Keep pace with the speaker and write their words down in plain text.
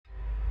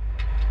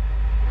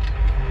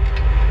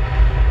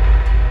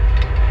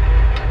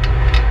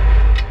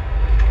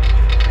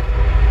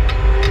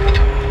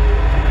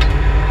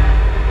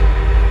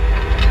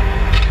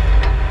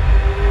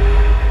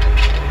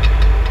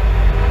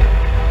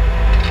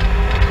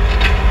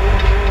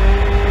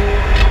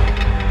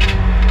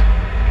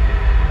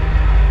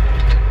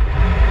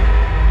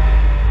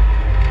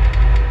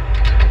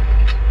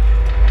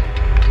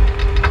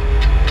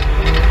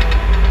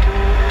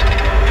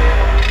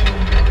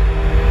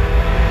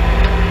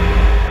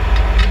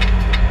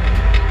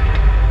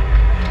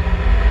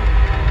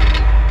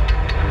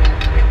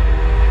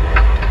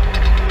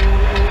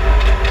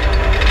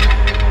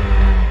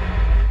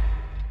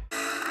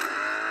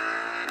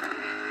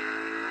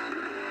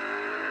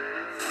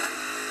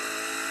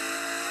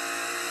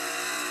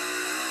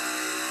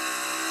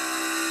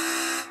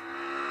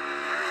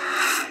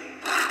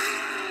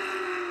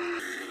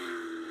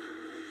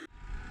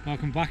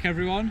Welcome back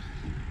everyone.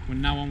 We're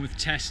now on with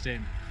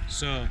testing.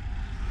 So,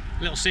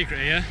 little secret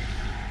here,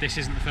 this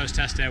isn't the first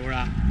test day we're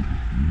at.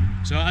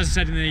 So as I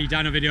said in the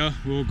dyno video,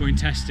 we were going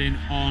testing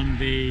on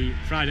the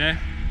Friday.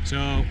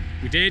 So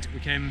we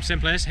came same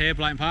place here,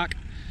 Blyton Park,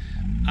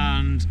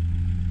 and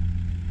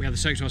we had the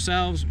circuit to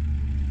ourselves,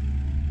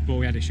 but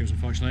we had issues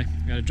unfortunately.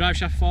 We had a drive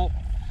shaft fault,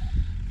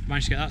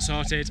 managed to get that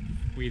sorted.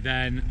 We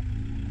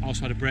then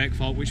also had a brake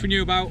fault, which we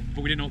knew about,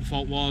 but we didn't know what the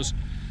fault was.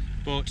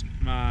 But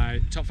my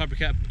top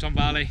fabricator, Tom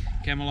Barley,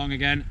 came along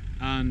again,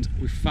 and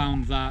we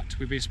found that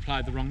we'd been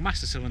supplied the wrong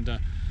master cylinder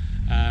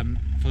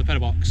for the pedal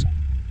box.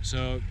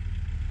 So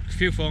a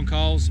few phone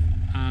calls,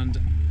 and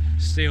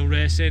Steel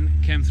Racing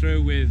came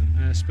through with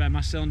a spare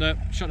master cylinder,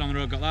 shot down the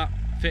road, got that,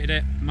 fitted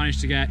it,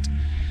 managed to get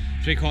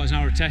 3/4 an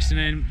hour of testing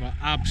in, but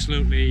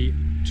absolutely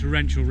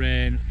torrential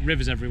rain,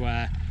 rivers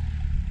everywhere.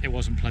 It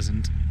wasn't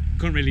pleasant.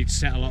 Couldn't really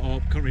set a lot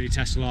up, couldn't really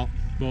test a lot,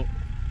 but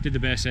did the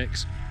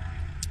basics.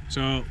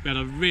 So we had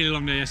a really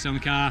long day yesterday on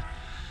the car,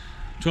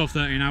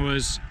 12-13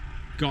 hours,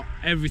 got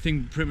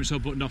everything pretty much all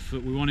buttoned off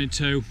that we wanted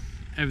to,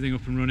 everything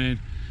up and running,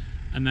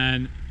 and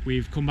then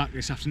we've come back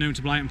this afternoon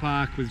to Blyton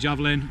Park with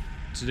Javelin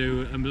to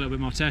do a little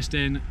bit more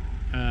testing,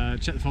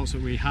 check the faults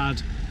that we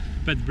had,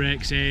 bed the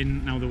brakes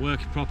in, now they're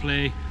working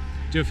properly,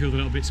 do a few other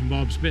little bits and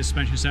bobs, bit of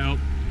suspension setup,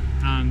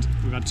 and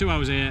we've had 2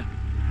 hours here,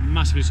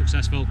 massively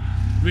successful,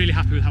 really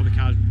happy with how the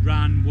car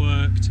ran,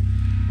 worked,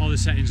 all the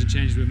settings and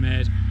changes we've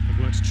made have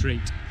worked a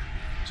treat.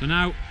 So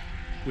now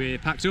we're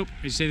packed up,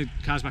 as you see the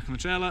car's back on the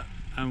trailer,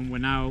 and we're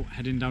now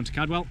heading down to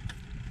Cadwell.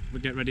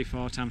 We'll get ready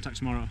for time attack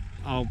tomorrow.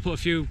 I'll put a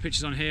few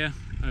pictures on here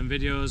and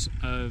videos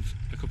of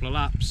a couple of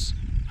laps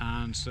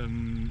and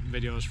some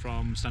videos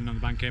from standing on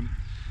the banking,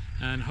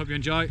 and hope you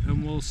enjoy,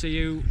 and we'll see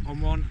you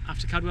on one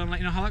after Cadwell and let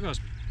you know how that goes.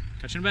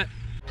 Catch you in a bit.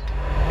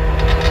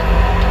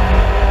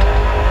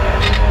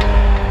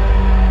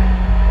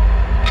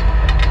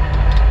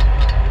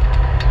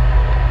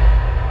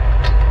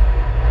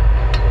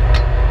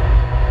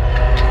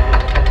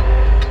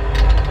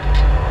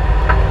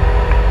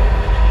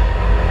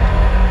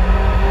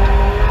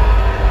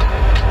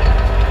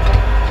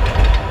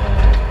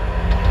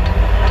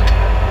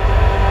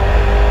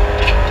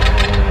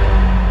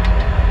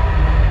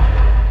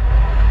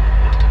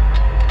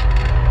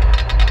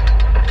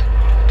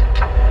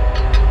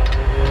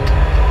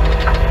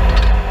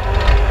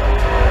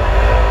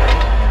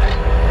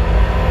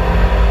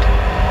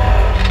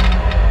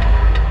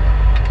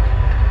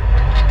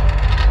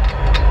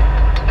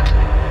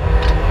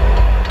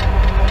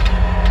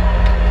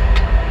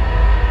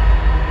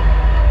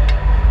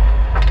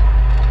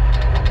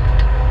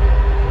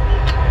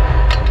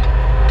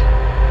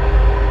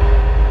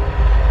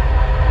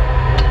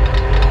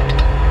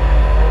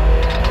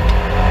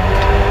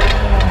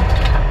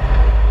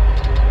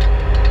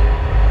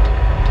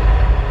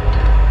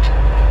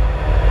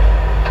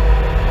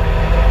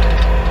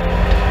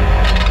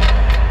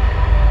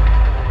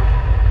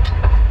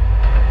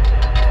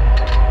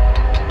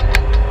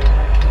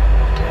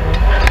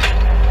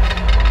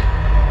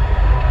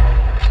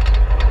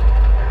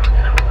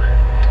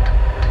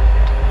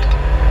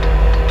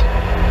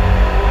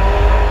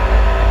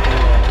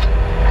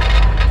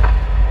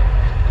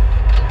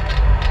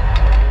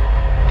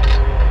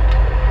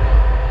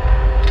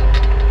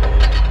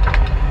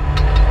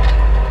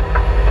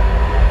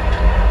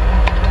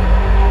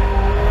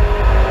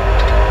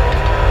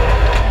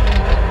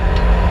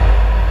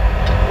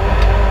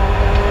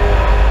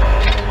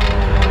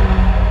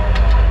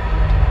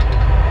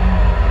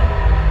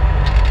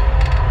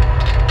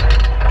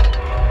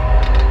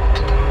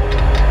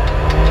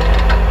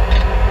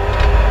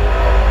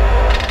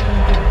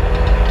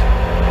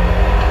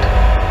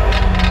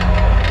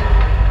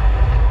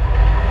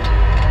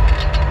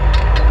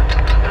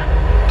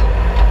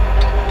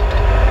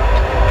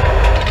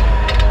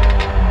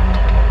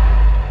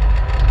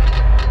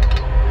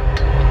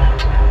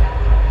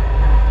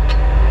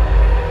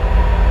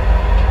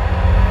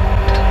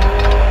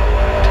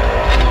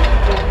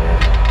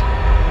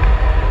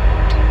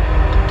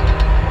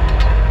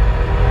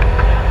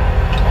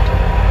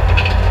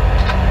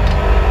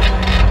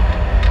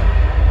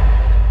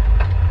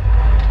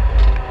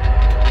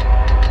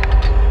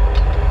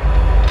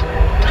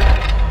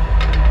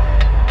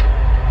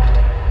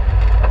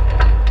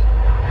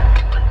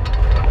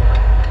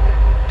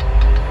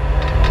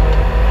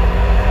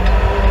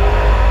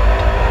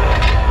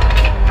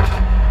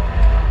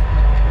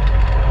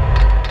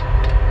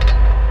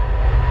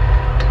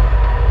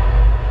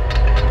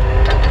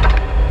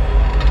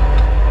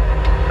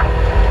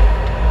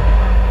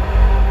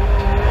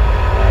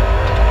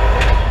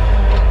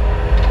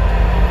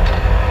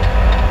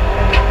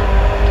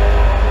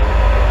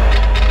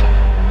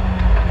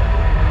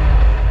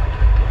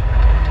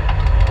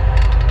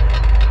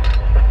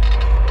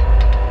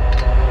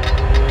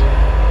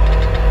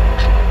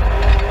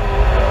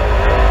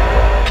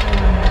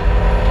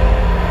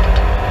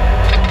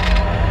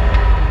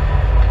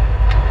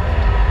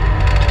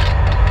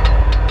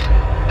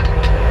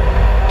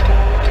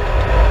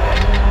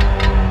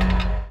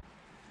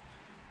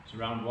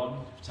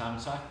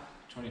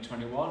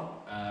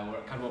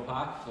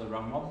 back for the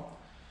round one.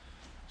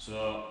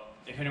 So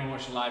if anyone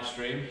watched the live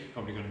stream, you're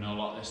probably going to know a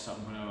lot of this that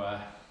I'm going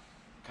to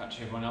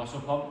catch everyone else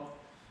up on.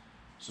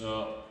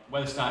 So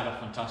weather started off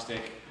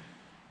fantastic,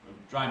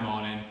 dry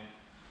morning,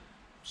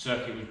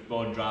 circuit was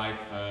bone dry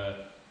for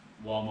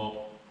warm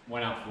up,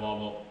 went out for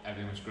warm up,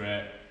 everything was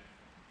great,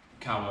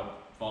 car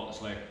worked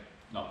faultlessly,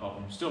 not a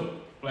problem. Still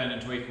playing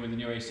and tweaking with the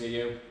new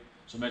ECU,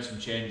 so made some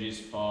changes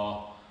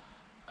for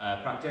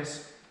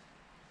practice,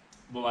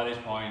 but by this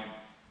point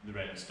the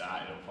rain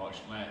started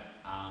unfortunately,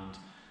 and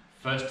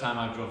first time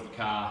I drove the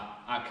car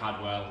at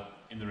Cadwell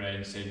in the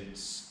rain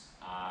since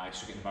I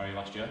stuck it in the barrier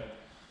last year.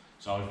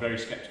 So I was very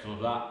sceptical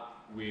of that.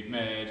 We'd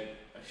made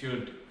a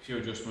few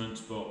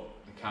adjustments, but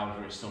the car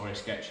was still very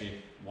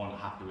sketchy, wasn't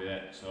happy with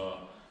it. So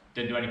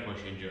didn't do any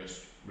pushing,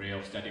 just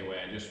real steady away,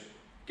 just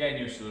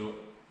getting used to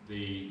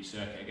the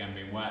circuit again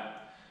being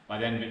wet. By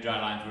the end of it, dry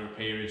lines were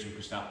appearing so we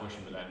could start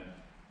pushing, but then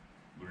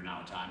we ran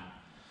out of time.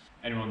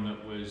 Anyone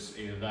that was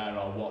either there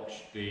or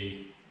watched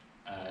the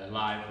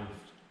live of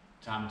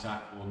Time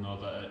Attack will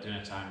know that at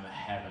dinner time the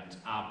heavens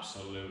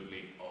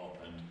absolutely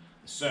opened.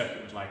 The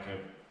circuit was like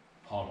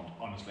a pond,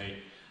 honestly.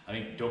 I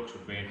think ducks would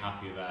have been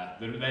happier there.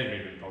 They'd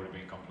really probably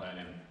been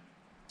complaining.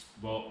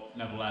 But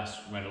nevertheless,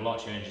 we made a lot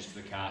of changes to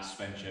the car.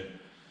 Suspension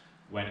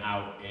went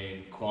out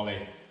in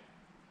quali.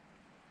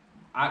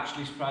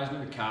 Actually,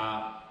 surprisingly, the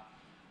car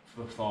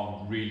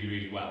performed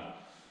really well.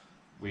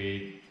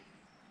 We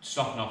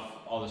softened off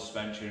all the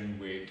suspension,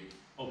 we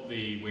upped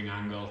the wing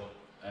angle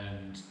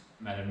and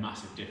made a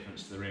massive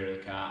difference to the rear of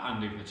the car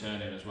and even the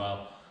turning as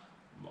well.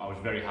 I was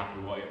very happy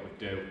with what it would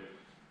do.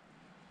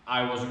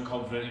 I wasn't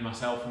confident in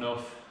myself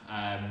enough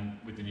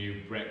with the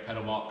new brake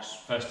pedal box.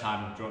 First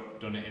time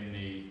I've done it in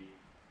the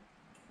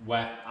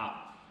wet at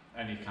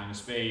any kind of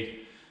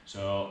speed,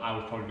 so I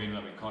was probably being a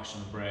little bit cautious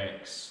on the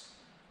brakes.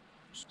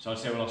 So I'd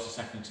say we lost a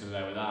second or two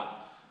there with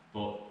that,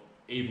 but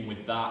even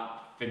with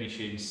that,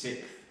 finishing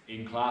 6th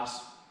in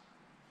class,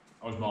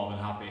 I was more than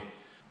happy.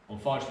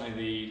 Unfortunately,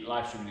 the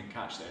live stream didn't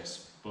catch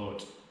this,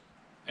 but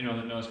anyone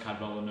that knows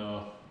Cadwell will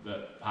know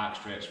that Park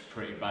Straight's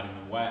pretty bad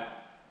in the wet.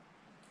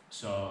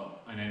 So,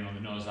 and anyone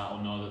that knows that will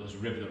know that there's a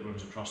river that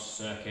runs across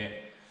the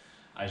circuit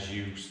as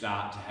you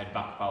start to head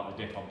back about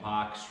the dip on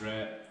Park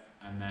Straight.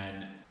 And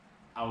then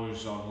I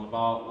was on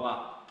about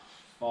lap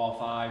 4 or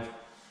 5,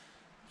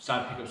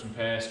 started to pick up some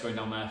pace, going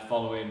down there,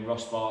 following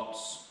Ross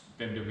Sport's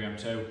BMW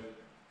M2.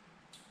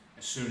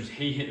 As soon as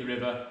he hit the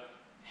river,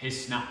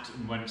 his snapped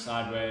and went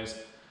sideways.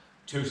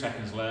 2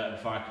 seconds later,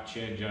 before I could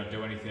change or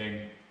do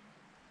anything,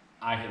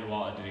 I hit the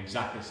water, did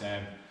exactly the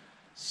same.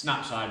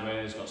 Snapped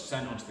sideways, got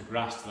sent onto the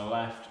grass to the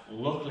left.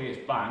 Luckily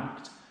it's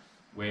banked,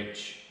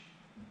 which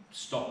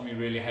stopped me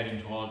really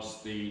heading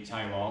towards the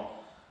tyre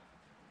wall.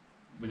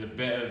 With a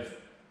bit of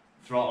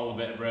throttle, a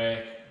bit of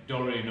brake,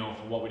 don't really know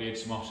what we did,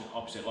 some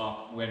opposite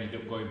lock. We ended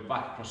up going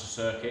back across the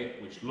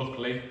circuit, which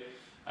luckily,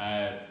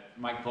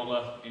 Mike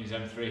Butler in his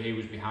M3, he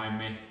was behind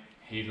me.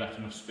 He'd left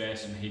enough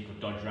space and he could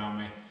dodge around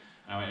me.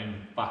 And I went in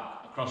back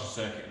across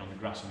the circuit and on the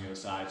grass on the other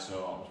side,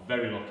 so I was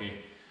very lucky.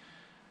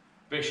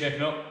 Bit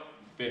shaken up,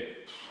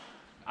 bit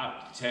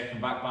taken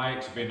back by it,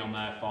 because I've been on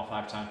there 4 or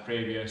 5 times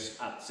previous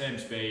at the same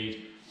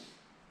speed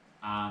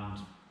and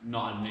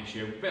not had an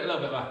issue. A little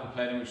bit of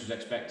aquaplaning, which was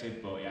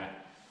expected, but yeah,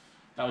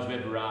 that was a bit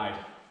of a ride.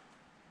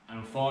 And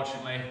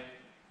unfortunately,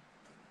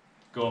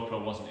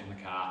 GoPro wasn't in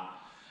the car.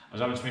 I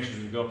was having some issues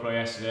with the GoPro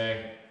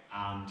yesterday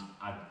and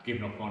I'd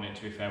given up on it,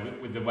 to be fair.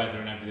 With the weather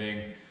and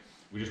everything,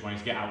 we just wanted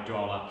to get out, do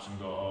our laps and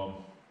go home.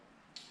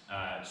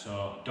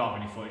 So don't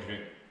have any footage of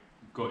it,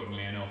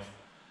 guttingly enough.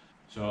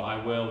 So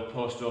I will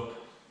post up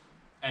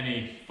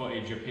any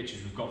footage or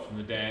pictures we've got from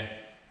the day.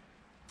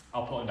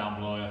 I'll put them down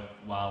below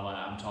while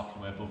I'm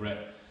talking away above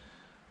it.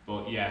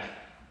 But yeah,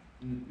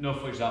 no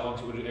footage that long,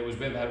 so it was a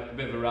bit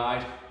of a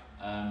ride,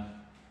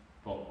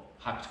 but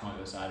happy to come out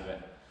the other side of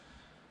it.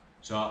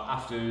 So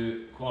after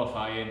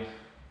qualifying,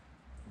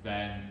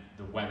 then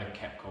the weather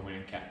kept coming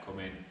and kept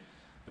coming.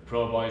 The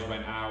pro boys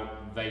went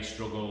out, they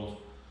struggled.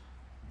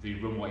 The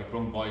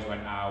run boys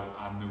went out,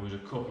 and there was a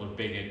couple of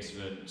big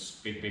incidents,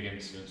 big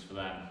incidents for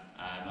them.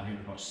 I think there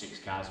were about 6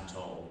 cars in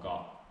total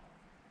got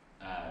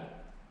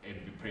in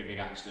pretty big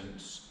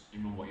accidents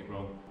in run what you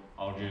brung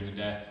all during the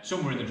day.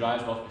 Some were in the dry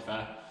as well, to be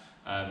fair.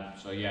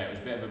 So yeah, it was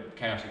a bit of a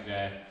chaotic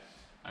day.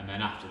 And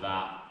then after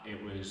that,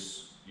 it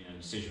was, the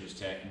decision was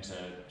taken to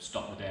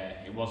stop the day.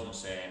 It wasn't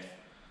safe.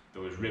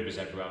 There was rivers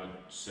everywhere on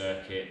the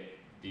circuit.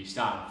 The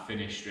start and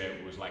finish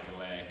straight was like a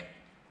lake.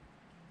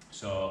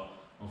 So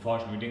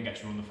unfortunately, we didn't get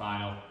to run the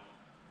final.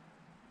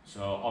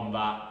 So on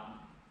that,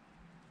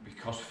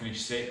 because we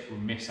finished 6th, we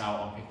miss out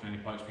on picking any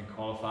points in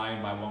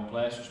qualifying by 1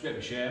 place, which is a bit of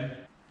a shame.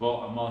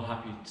 But I'm more than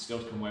happy still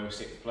to come away with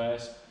 6th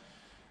place.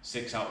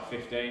 6 out of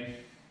 15.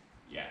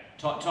 Yeah,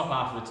 top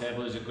half of the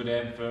table is a good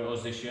aim for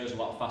us this year. There's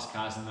a lot of fast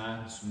cars in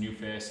there, some new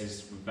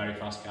faces with very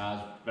fast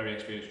cars, very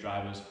experienced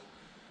drivers.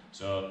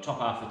 So top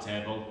half of the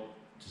table,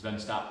 to then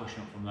start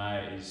pushing up from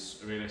there is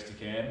a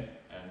realistic aim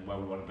and where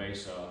we want to be.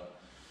 So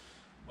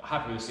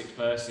happy with 6th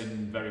place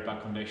in very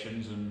bad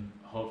conditions, and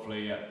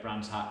hopefully at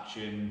Brands Hatch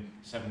in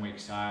 7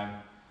 weeks'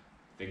 time,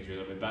 things will be a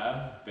little bit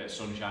better, a bit of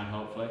sunshine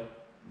hopefully.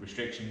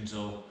 Restrictions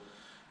will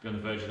be on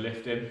the verge of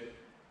lifting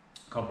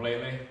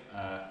completely.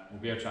 We'll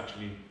be able to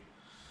actually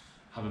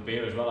have a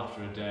beer as well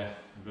after a day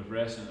of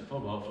racing at the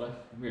pub hopefully.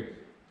 It'll be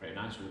pretty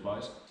nice with the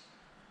boys.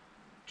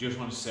 Just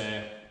want to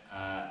say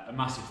a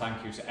massive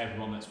thank you to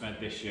everyone that's made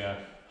this year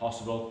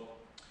possible.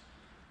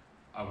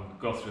 I will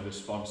go through the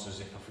sponsors.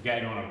 If I forget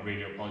anyone, I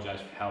really apologise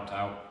if you helped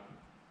out.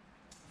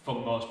 A&E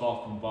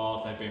Motorsport come on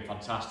board, they've been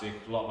fantastic,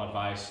 a lot of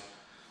advice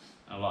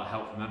and a lot of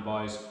help from them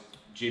boys.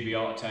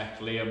 Autotech,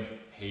 Liam,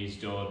 he's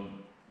done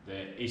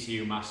the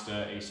ECU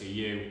master,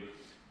 ECU,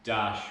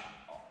 dash,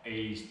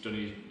 he's done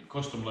his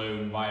custom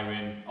loom,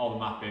 wiring, all the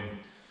mapping.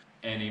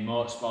 A&E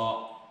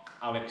Motorsport,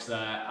 Alex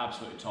there,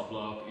 absolutely top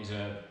bloke. He's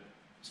a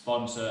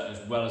sponsor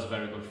as well as a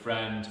very good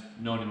friend,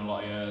 known him a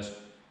lot of years.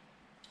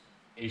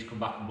 He's come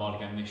back on board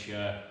again this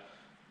year,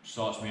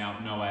 sorts me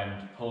out no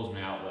end, pulls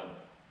me out of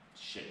the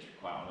shit, to be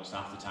quite honest,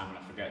 half the time when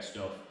I forget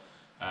stuff.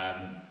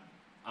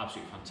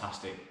 Absolutely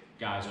fantastic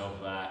guys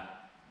over there,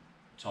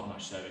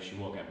 top-notch service, you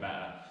won't get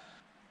better.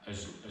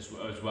 As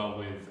well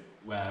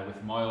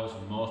with Moyles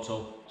and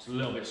Mortal. It's a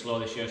little bit slow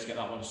this year to get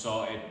that one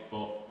sorted,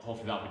 but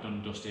hopefully that'll be done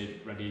and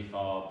dusted, ready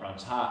for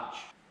Brands Hatch.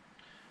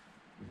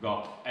 We've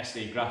got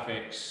SD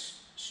Graphics,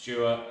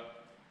 Stuart,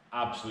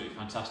 absolutely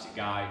fantastic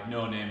guy,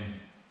 known him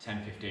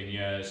 10-15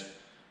 years,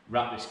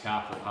 wrapped this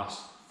car for the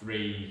past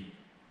three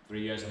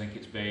years I think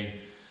it's been.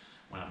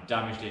 When I've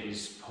damaged it,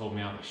 he's pulled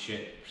me out of the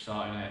shit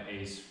sorting it.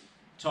 He's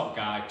top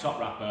guy, top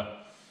rapper,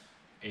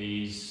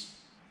 he's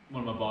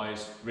one of my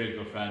boys, really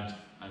good friend,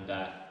 and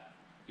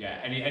yeah,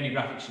 any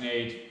graphics you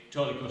need,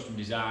 totally custom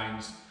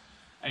designs,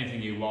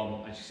 anything you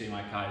want. As you see,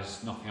 my car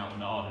is nothing out of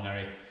the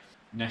ordinary.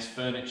 Nest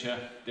Furniture,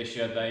 this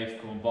year they've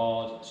come on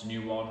board, it's a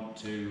new one,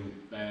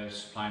 they're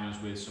supplying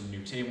us with some new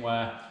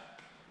teamwear.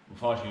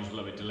 Unfortunately, it was a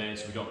little bit delayed,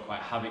 so we don't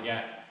quite have it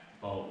yet,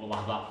 but we'll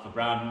have that for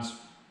brands.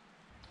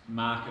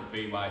 Mark at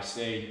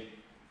BYC,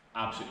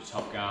 absolutely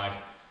top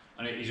guy,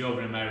 and he's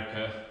over in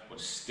America, but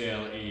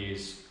still he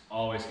is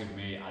always giving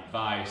me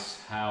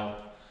advice, help.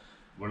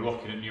 We're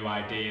looking at new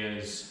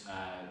ideas,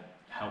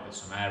 help with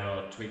some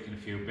aero, tweaking a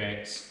few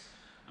bits,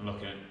 and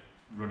looking at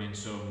running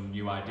some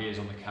new ideas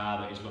on the car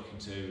that he's looking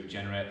to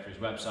generate for his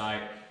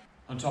website.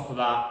 On top of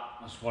that,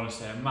 I just want to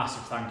say a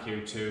massive thank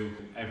you to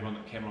everyone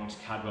that came along to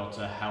Cadwell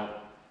to help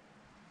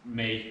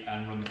me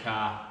and run the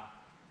car.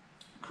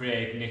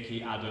 Craig,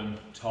 Nicky, Adam,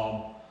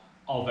 Tom,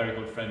 all very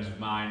good friends of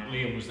mine.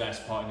 Liam was there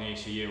supporting the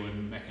ECU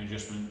and making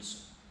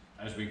adjustments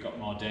as we got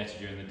more data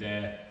during the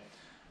day.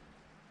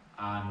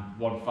 And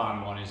one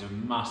final one is a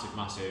massive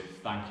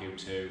thank you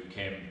to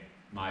Kim,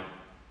 my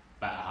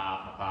better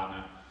half, my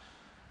partner.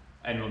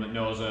 Anyone that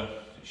knows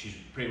her, she's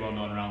pretty well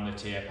known around the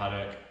TA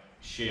paddock.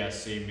 She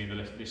has seen me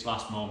this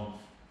last month,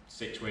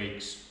 6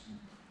 weeks.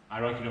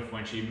 Ironic enough,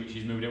 when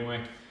she's moved in with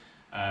me.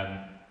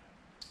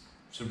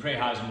 Some pretty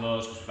highs and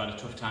lows because we've had a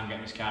tough time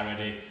getting this car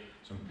ready.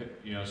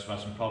 We've had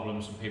some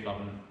problems. Some people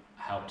haven't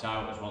helped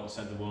out as what they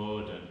said they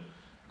would, and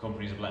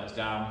companies have let us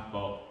down.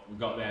 But we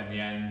got there in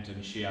the end,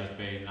 and she has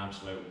been an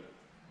absolute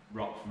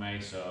rock for me.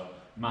 So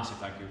massive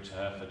thank you to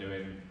her for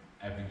doing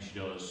everything she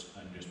does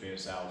and just being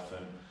herself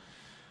and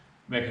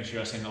making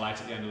sure I seen the light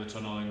at the end of the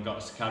tunnel and got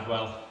us to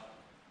Cadwell.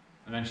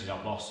 And then she's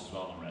our boss as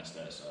well on race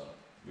day, so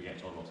we get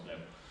told what to do.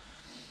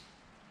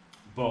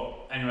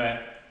 But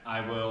anyway,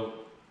 I will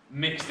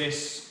mix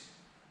this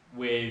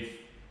with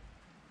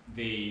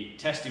the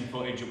testing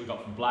footage that we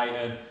got from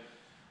Blyton,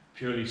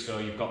 purely so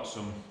you've got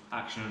some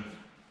action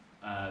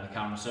of the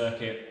car on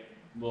circuit.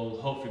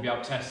 We'll hopefully be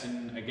out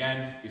testing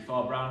again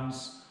before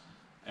Brands.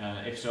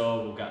 If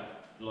so, we'll get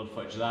a lot of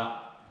footage of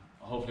that.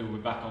 Hopefully we'll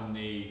be back on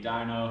the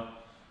dyno.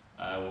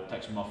 We'll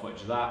take some more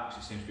footage of that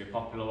because it seems to be a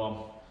popular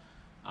one.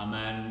 And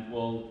then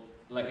we'll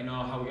let you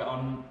know how we get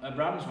on at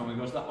Brands when we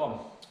go to that one.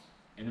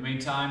 In the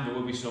meantime, there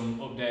will be some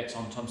updates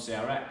on Tom's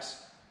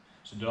CRX,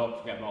 so don't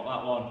forget about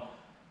that one.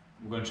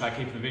 We're going to try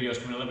keeping the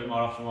videos coming a little bit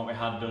more often than what we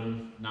had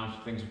done,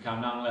 now things have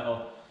calmed down a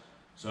little.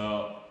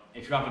 So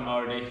if you haven't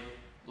already,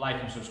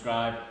 like and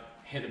subscribe,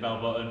 hit the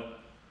bell button,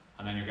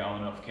 and then you'll get all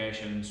the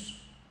notifications.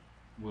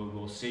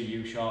 We'll see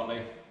you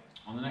shortly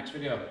on the next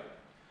video.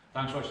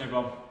 Thanks for watching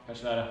everyone,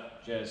 catch you later,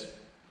 cheers.